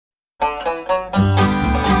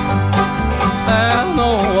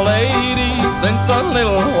since a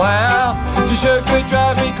little while. She sure could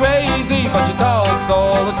drive me crazy, but she talks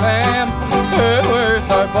all the time. Her words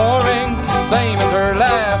are boring, same as her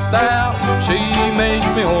lifestyle. She makes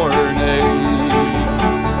me horny.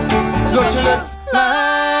 So what she looks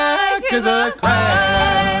like is a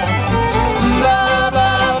crime. Blah,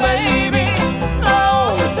 blah, baby,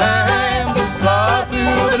 all the time. Blah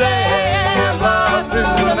through the day and blah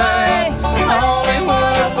through the night. I only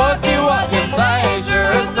wanna fuck you up, your size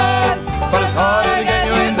sure sucks, but it's hard to get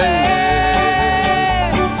you in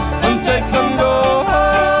there. And take some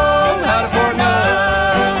gold out of Fort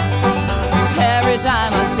Knox. Every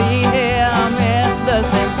time I see him, it's the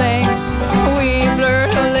same thing. We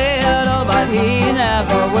flirt a little, but he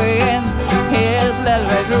never wins. His little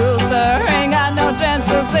red rooster ain't got no chance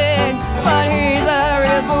to sing, but he's a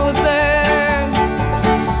real booster.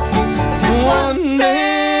 One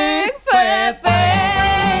big fat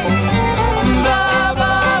thing. Blah,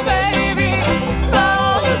 blah, baby,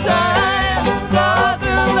 all the time. Blah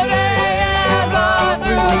through the day and blah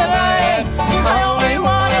through the night. I only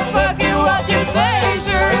wanna fuck you up, you say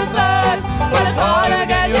sure sucks, but it's hard to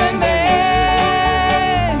get you in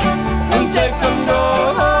there. And take some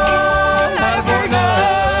gold out of Fort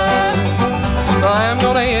Knox. I'm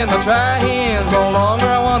gonna end my try-ins, no longer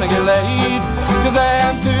I wanna get laid, 'cause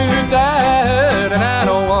I'm too tired and I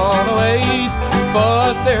don't wanna wait.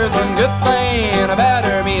 But there's one good thing about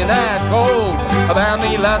her being that cold, about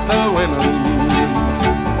me lots of women,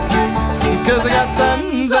 'cause I got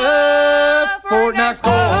tons of Fort Knox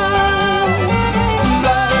gold.